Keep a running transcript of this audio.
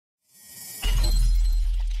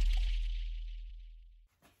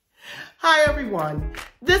everyone,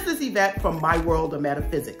 this is Yvette from My World of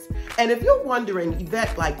Metaphysics. And if you're wondering,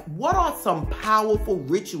 Yvette, like, what are some powerful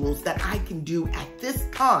rituals that I can do at this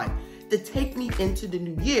time to take me into the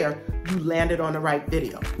new year, you landed on the right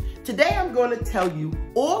video. Today, I'm going to tell you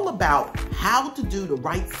all about how to do the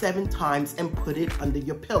right 7 times and put it under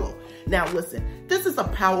your pillow. Now, listen, this is a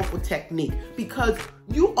powerful technique because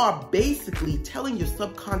you are basically telling your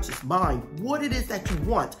subconscious mind what it is that you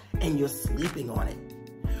want and you're sleeping on it.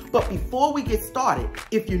 But before we get started,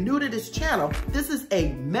 if you're new to this channel, this is a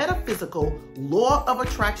metaphysical law of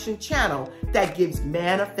attraction channel that gives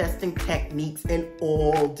manifesting techniques in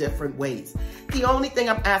all different ways. The only thing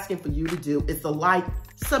I'm asking for you to do is to like,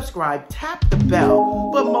 subscribe, tap the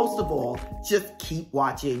bell, but most of all, just keep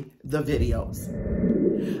watching the videos.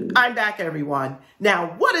 I'm back, everyone.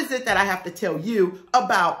 Now, what is it that I have to tell you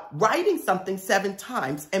about writing something 7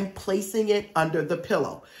 times and placing it under the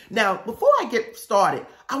pillow? Now, before I get started,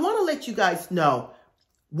 I want to let you guys know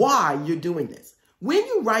why you're doing this. When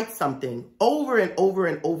you write something over and over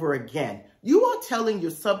and over again, you are telling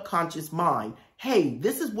your subconscious mind, hey,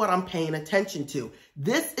 this is what I'm paying attention to.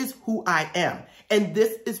 This is who I am, and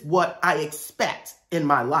this is what I expect in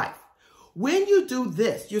my life. When you do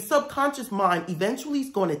this, your subconscious mind eventually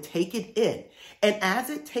is going to take it in. And as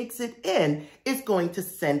it takes it in, it's going to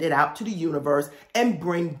send it out to the universe and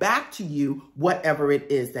bring back to you whatever it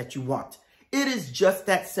is that you want. It is just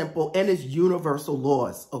that simple, and it's universal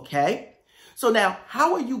laws, okay? So now,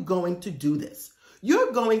 how are you going to do this?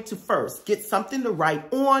 You're going to first get something to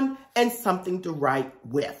write on and something to write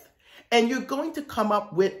with. And you're going to come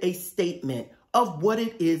up with a statement of what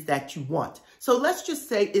it is that you want. So let's just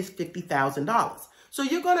say it's $50,000. So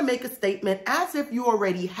you're going to make a statement as if you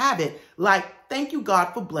already have it, like, thank you,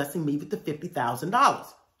 God, for blessing me with the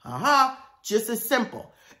 $50,000. Just as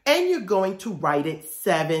simple. And you're going to write it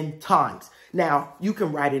 7 times. Now, you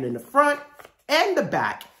can write it in the front and the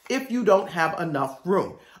back if you don't have enough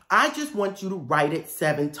room. I just want you to write it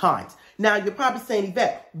 7 times. Now, you're probably saying,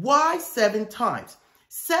 Yvette, why 7 times?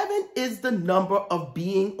 7 is the number of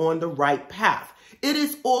being on the right path. It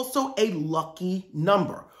is also a lucky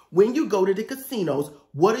number. When you go to the casinos,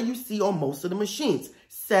 what do you see on most of the machines?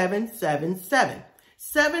 777.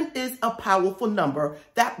 7 is a powerful number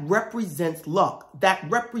that represents luck, that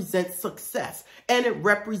represents success, and it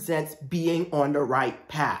represents being on the right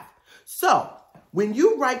path. So, when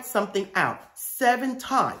you write something out 7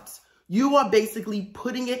 times, you are basically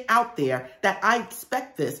putting it out there that I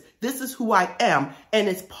expect this. This is who I am, and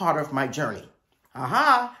it's part of my journey.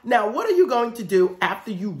 Now, what are you going to do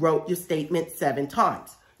after you wrote your statement 7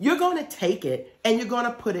 times? You're going to take it and you're going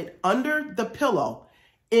to put it under the pillow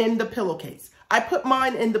in the pillowcase. I put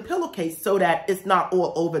mine in the pillowcase so that it's not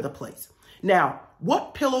all over the place. Now,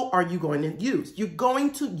 what pillow are you going to use? You're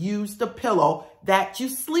going to use the pillow that you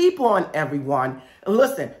sleep on, everyone. And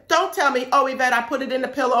listen, don't tell me, oh, Yvette, I put it in the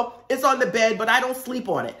pillow. It's on the bed, but I don't sleep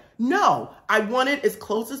on it. No, I want it as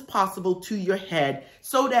close as possible to your head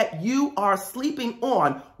so that you are sleeping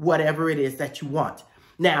on whatever it is that you want.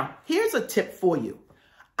 Now, here's a tip for you.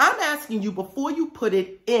 I'm asking you, before you put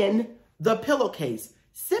it in the pillowcase,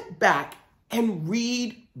 sit back and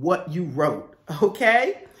read what you wrote,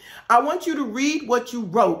 okay? I want you to read what you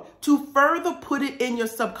wrote to further put it in your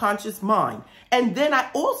subconscious mind. And then I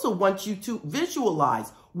also want you to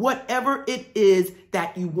visualize whatever it is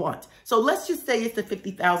that you want. So let's just say it's the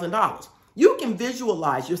 $50,000. You can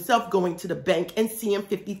visualize yourself going to the bank and seeing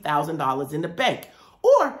 $50,000 in the bank.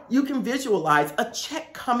 Or you can visualize a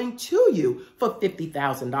check coming to you for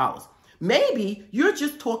 $50,000. Maybe you're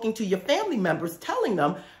just talking to your family members, telling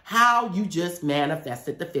them how you just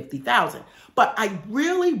manifested the $50,000. But I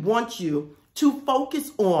really want you to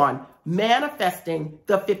focus on manifesting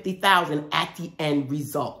the $50,000 at the end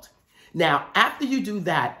result. Now, after you do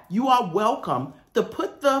that, you are welcome to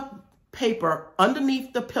put the paper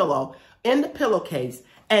underneath the pillow in the pillowcase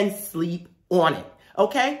and sleep on it.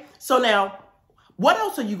 Okay? So now, what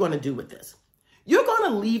else are you going to do with this? You're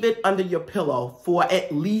going to leave it under your pillow for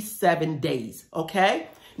at least 7 days, okay?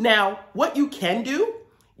 Now, what you can do,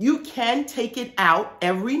 you can take it out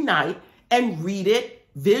every night and read it,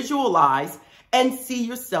 visualize, and see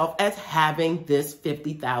yourself as having this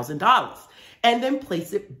 $50,000, and then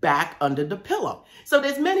place it back under the pillow. So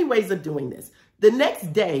there's many ways of doing this. The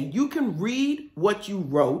next day, you can read what you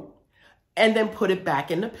wrote and then put it back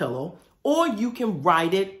in the pillow, or you can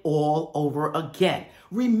write it all over again.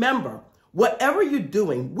 Remember, whatever you're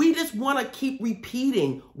doing, we just want to keep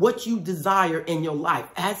repeating what you desire in your life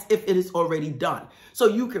as if it is already done. So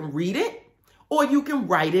you can read it or you can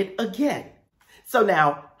write it again. So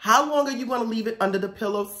now, how long are you going to leave it under the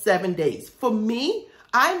pillow? 7 days. For me,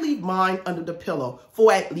 I leave mine under the pillow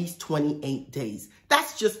for at least 28 days.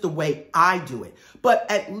 That's just the way I do it. But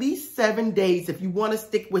at least 7 days if you want to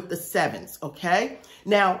stick with the 7s, okay?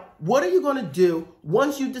 Now, what are you going to do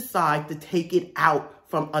once you decide to take it out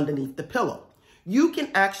from underneath the pillow? You can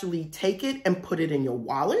actually take it and put it in your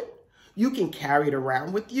wallet. You can carry it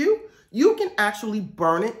around with you. You can actually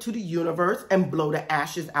burn it to the universe and blow the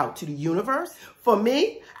ashes out to the universe. For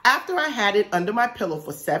me, after I had it under my pillow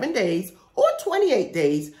for 7 days or 28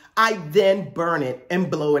 days, I then burn it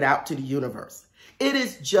and blow it out to the universe. It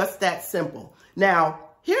is just that simple. Now,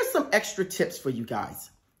 here's some extra tips for you guys.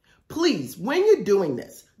 Please, when you're doing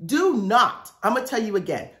this, do not, I'm going to tell you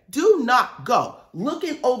again, do not go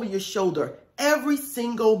looking over your shoulder every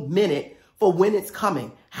single minute for when it's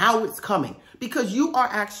coming, how it's coming, because you are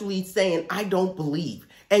actually saying, I don't believe,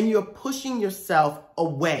 and you're pushing yourself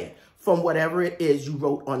away from whatever it is you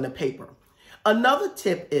wrote on the paper. Another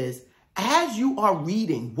tip is, as you are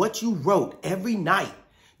reading what you wrote every night,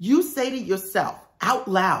 you say to yourself out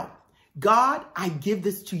loud, God, I give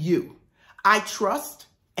this to you. I trust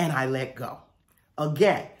and I let go.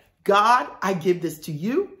 Again, God, I give this to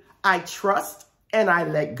you. I trust and I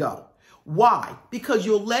let go. Why? Because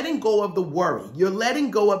you're letting go of the worry. You're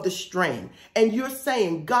letting go of the strain. And you're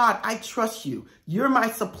saying, God, I trust you. You're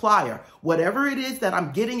my supplier. Whatever it is that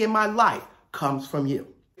I'm getting in my life comes from you.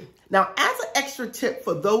 Now, as an extra tip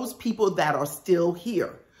for those people that are still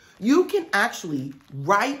here, you can actually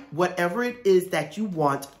write whatever it is that you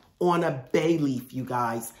want on a bay leaf, you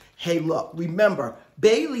guys. Hey, look, remember,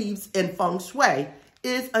 bay leaves in feng shui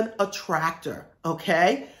is an attractor,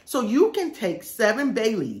 okay? So you can take 7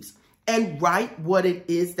 bay leaves and write what it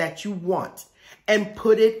is that you want and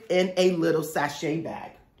put it in a little sachet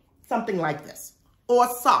bag, something like this, or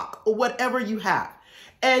a sock, or whatever you have.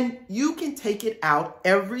 And you can take it out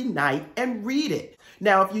every night and read it.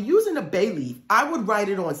 Now, if you're using a bay leaf, I would write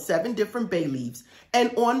it on 7 different bay leaves.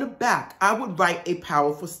 And on the back, I would write a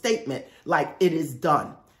powerful statement like, it is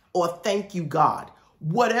done, or thank you, God.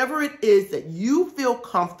 Whatever it is that you feel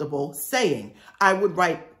comfortable saying, I would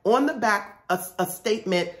write on the back a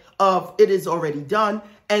statement of it is already done,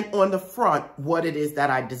 and on the front, what it is that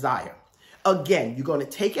I desire. Again, you're going to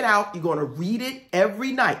take it out. You're going to read it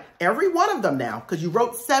every night, every one of them now, because you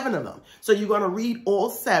wrote 7 of them. So you're going to read all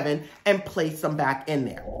 7 and place them back in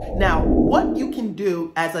there. Now, what you can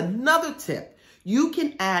do as another tip, you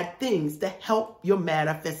can add things to help your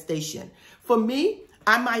manifestation. For me,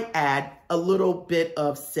 I might add a little bit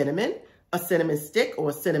of cinnamon, a cinnamon stick or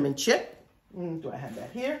a cinnamon chip. Do I have that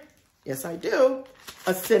here? Yes, I do.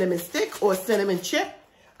 A cinnamon stick or a cinnamon chip.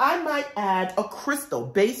 I might add a crystal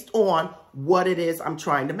based on what it is I'm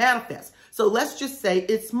trying to manifest. So let's just say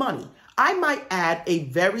it's money. I might add a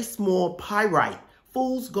very small pyrite,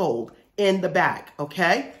 fool's gold, in the bag,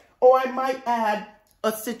 okay? Or I might add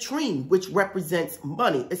a citrine, which represents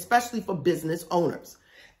money, especially for business owners.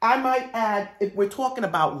 I might add, if we're talking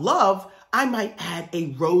about love, I might add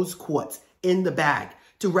a rose quartz in the bag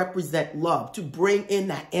to represent love, to bring in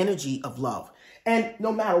that energy of love. And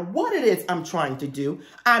no matter what it is I'm trying to do,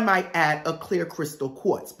 I might add a clear crystal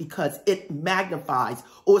quartz because it magnifies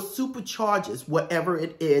or supercharges whatever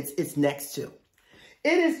it is it's next to.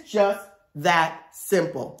 It is just that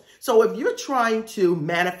simple. So if you're trying to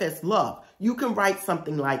manifest love, you can write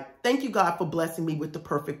something like, thank you, God, for blessing me with the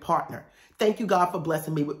perfect partner. Thank you, God, for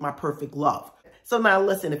blessing me with my perfect love. So now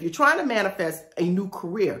listen, if you're trying to manifest a new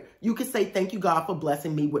career, you can say, thank you, God, for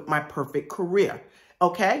blessing me with my perfect career.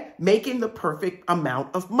 Okay, making the perfect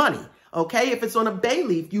amount of money. Okay, if it's on a bay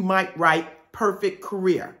leaf, you might write perfect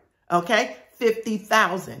career. Okay,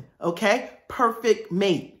 50,000. Okay, perfect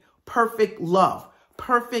mate, perfect love,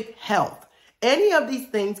 perfect health. Any of these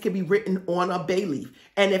things can be written on a bay leaf.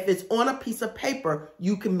 And if it's on a piece of paper,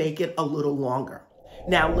 you can make it a little longer.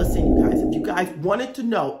 Now, listen, you guys, if you guys wanted to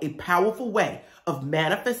know a powerful way of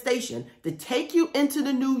manifestation to take you into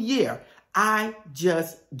the new year, I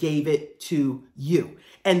just gave it to you.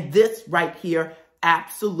 And this right here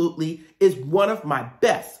absolutely is one of my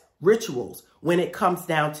best rituals when it comes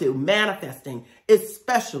down to manifesting,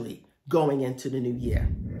 especially going into the new year.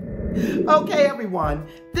 Okay, everyone,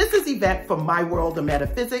 this is Yvette from My World of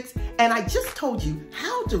Metaphysics, and I just told you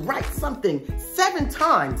how to write something 7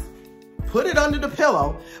 times. Put it under the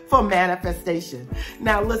pillow for manifestation.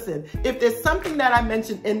 Now listen, if there's something that I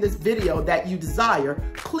mentioned in this video that you desire,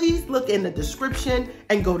 please look in the description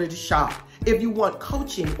and go to the shop. If you want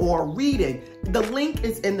coaching or reading, the link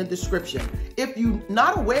is in the description. If you're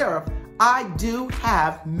not aware of, I do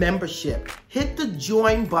have membership. Hit the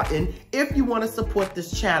join button if you want to support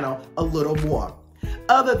this channel a little more.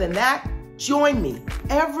 Other than that, join me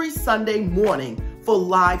every Sunday morning for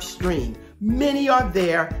live stream. Many are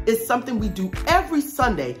there is something we do every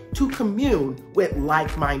Sunday to commune with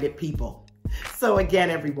like-minded people. So again,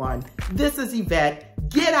 everyone, this is Yvette.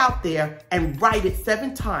 Get out there and write it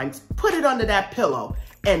 7 times, put it under that pillow,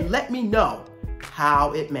 and let me know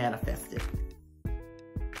how it manifested.